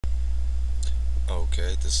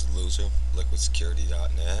Okay, this is Loser,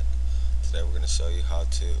 LiquidSecurity.net. Today we're going to show you how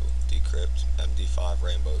to decrypt md5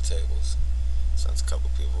 rainbow tables, since a couple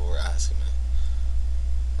people were asking me.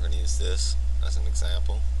 We're going to use this as an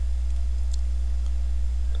example.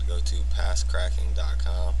 I'm going to go to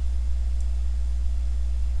passcracking.com.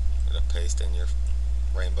 I'm going to paste in your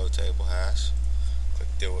rainbow table hash. Click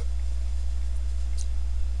Do It.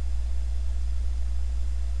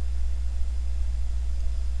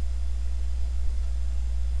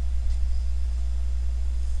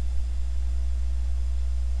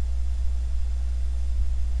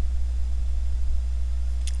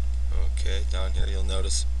 Okay, down here you'll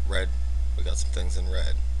notice red. We got some things in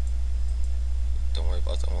red. Don't worry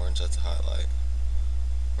about the orange, that's a highlight.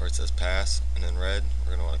 Where it says pass and in red,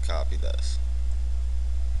 we're going to want to copy this.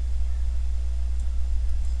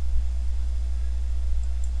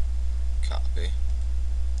 Copy.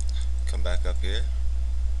 Come back up here.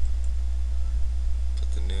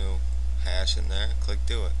 Put the new hash in there and click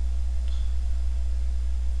Do It.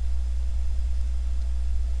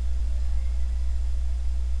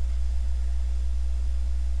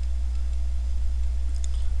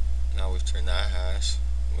 Now we've turned that hash,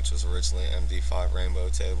 which was originally an md5 rainbow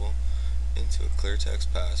table, into a clear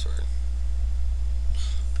text password.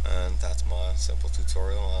 And that's my simple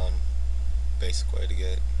tutorial on basic way to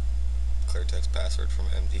get clear text password from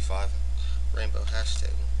md5 rainbow hash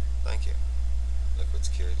table. Thank you.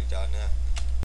 LiquidSecurity.net.